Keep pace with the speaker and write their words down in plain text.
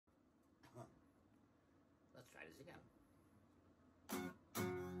this again.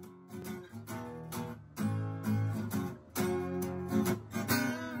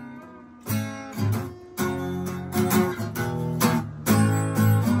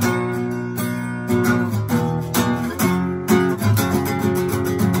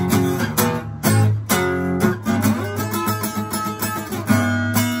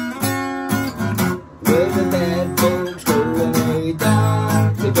 Where the bad folks go when they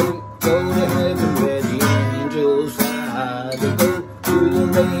die, they don't go to heaven where the angels fly. They go to the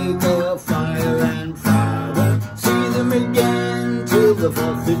lake of fire and fire. Won't see them again till the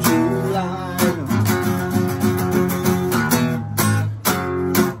 4th of July.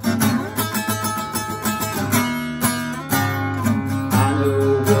 I know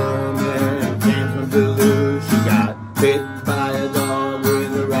a woman came from Duluth. She got bit by a dog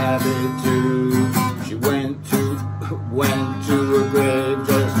with a rabbit tooth. She went to her grave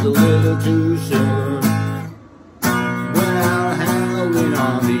just a little too soon. Went out howling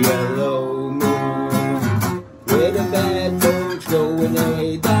on the yellow moon. Where the bad folks go when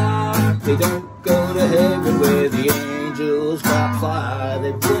they die, they don't go to heaven where the angels fly.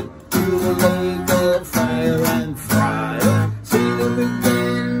 They went to the lake of fire and fire. See them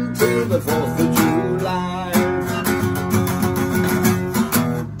again till the 4th of July.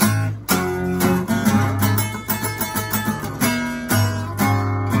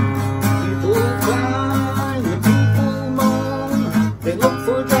 They look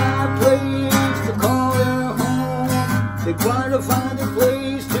for a dry place to call their home. They try to find a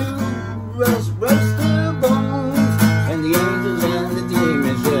place to rest their bones. And the angels and the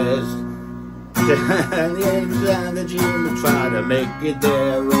demons rest. And the angels and the demons try to make it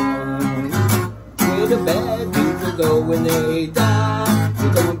their own. Where the bad people go when they die, they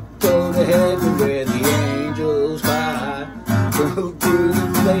don't go to heaven where the angels fly. Go to the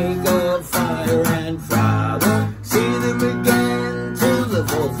lake of fire and fire. See them again till the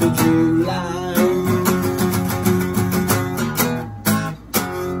 4th of July.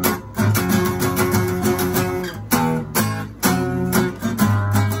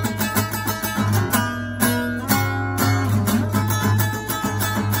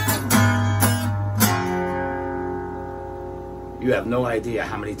 You have no idea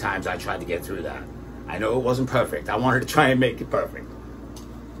how many times I tried to get through that. I know it wasn't perfect. I wanted to try and make it perfect.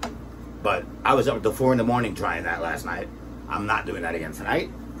 But I was up until 4 in the morning trying that last night. I'm not doing that again tonight.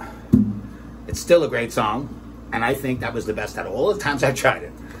 It's still a great song, and I think that was the best out of all the times I've tried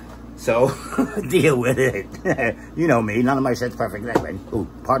it. So, deal with it. You know me, none of my shit's perfect anyway. Ooh,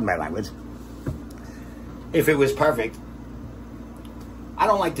 pardon my language. If it was perfect, I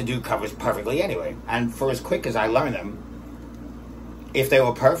don't like to do covers perfectly anyway. And for as quick as I learn them, if they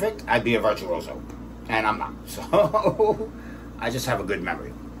were perfect, I'd be a virtuoso. And I'm not. So, I just have a good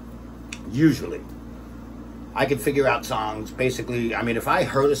memory. Usually. I can figure out songs, basically, I mean, if I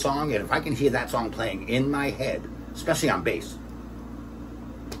heard a song, and if I can hear that song playing in my head, especially on bass,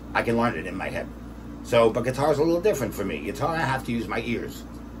 I can learn it in my head. So, but guitar's a little different for me. Guitar, I have to use my ears.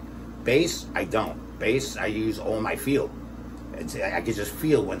 Bass, I don't. Bass, I use all my feel. I can just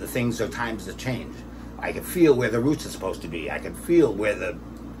feel when the things are times to change. I can feel where the roots are supposed to be. I can feel where the,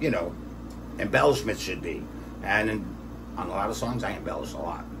 embellishments should be. And on a lot of songs, I embellish a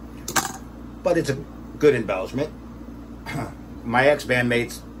lot. But it's a good embellishment. My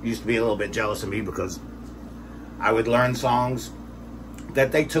ex-bandmates used to be a little bit jealous of me because I would learn songs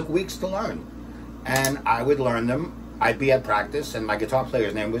that they took weeks to learn. And I would learn them. I'd be at practice, and my guitar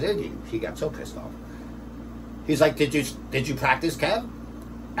player's name was Iggy. He got so pissed off. He's like, did you practice, Kev?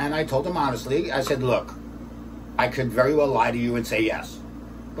 And I told him honestly, I said, look, I could very well lie to you and say yes.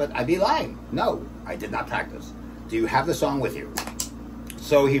 But I'd be lying. No, I did not practice. Do you have the song with you?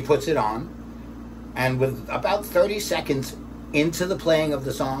 So he puts it on, and with about 30 seconds into the playing of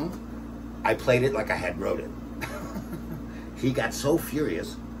the song, I played it like I had wrote it. He got so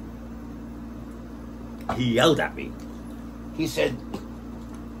furious. He yelled at me. He said,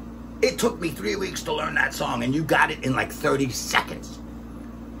 it took me 3 weeks to learn that song, and you got it in like 30 seconds.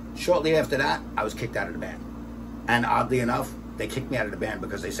 Shortly after that, I was kicked out of the band. And oddly enough, they kicked me out of the band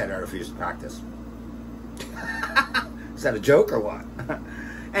because they said I refused to practice. Is that a joke or what?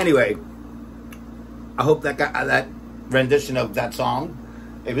 Anyway, I hope that rendition of that song,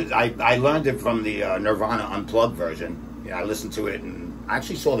 I learned it from the Nirvana Unplugged version. I listened to it, and I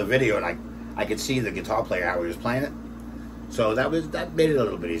actually saw the video, and I could see the guitar player how he was playing it. So that made it a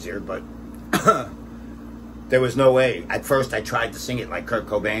little bit easier, but there was no way. At first, I tried to sing it like Kurt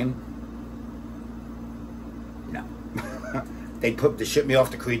Cobain. No. They shipped me off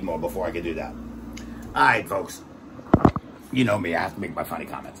to Creedmoor before I could do that. All right, folks. You know me. I have to make my funny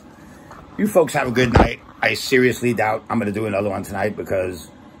comments. You folks have a good night. I seriously doubt I'm going to do another one tonight because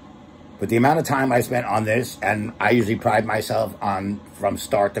with the amount of time I spent on this, and I usually pride myself on from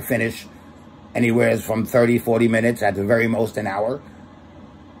start to finish, anywhere from 30, 40 minutes, at the very most an hour.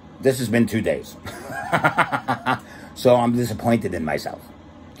 This has been 2 days. So I'm disappointed in myself.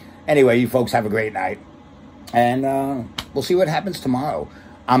 Anyway, you folks have a great night. And we'll see what happens tomorrow.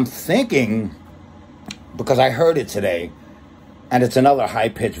 I'm thinking, because I heard it today, and it's another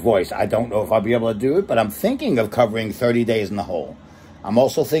high-pitched voice. I don't know if I'll be able to do it, but I'm thinking of covering 30 Days in the Hole. I'm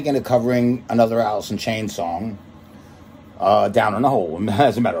also thinking of covering another Alice in Chains song, Down in the Hole,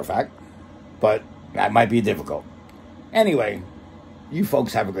 as a matter of fact. But that might be difficult. Anyway, you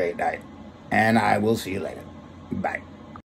folks have a great night, and I will see you later. Bye.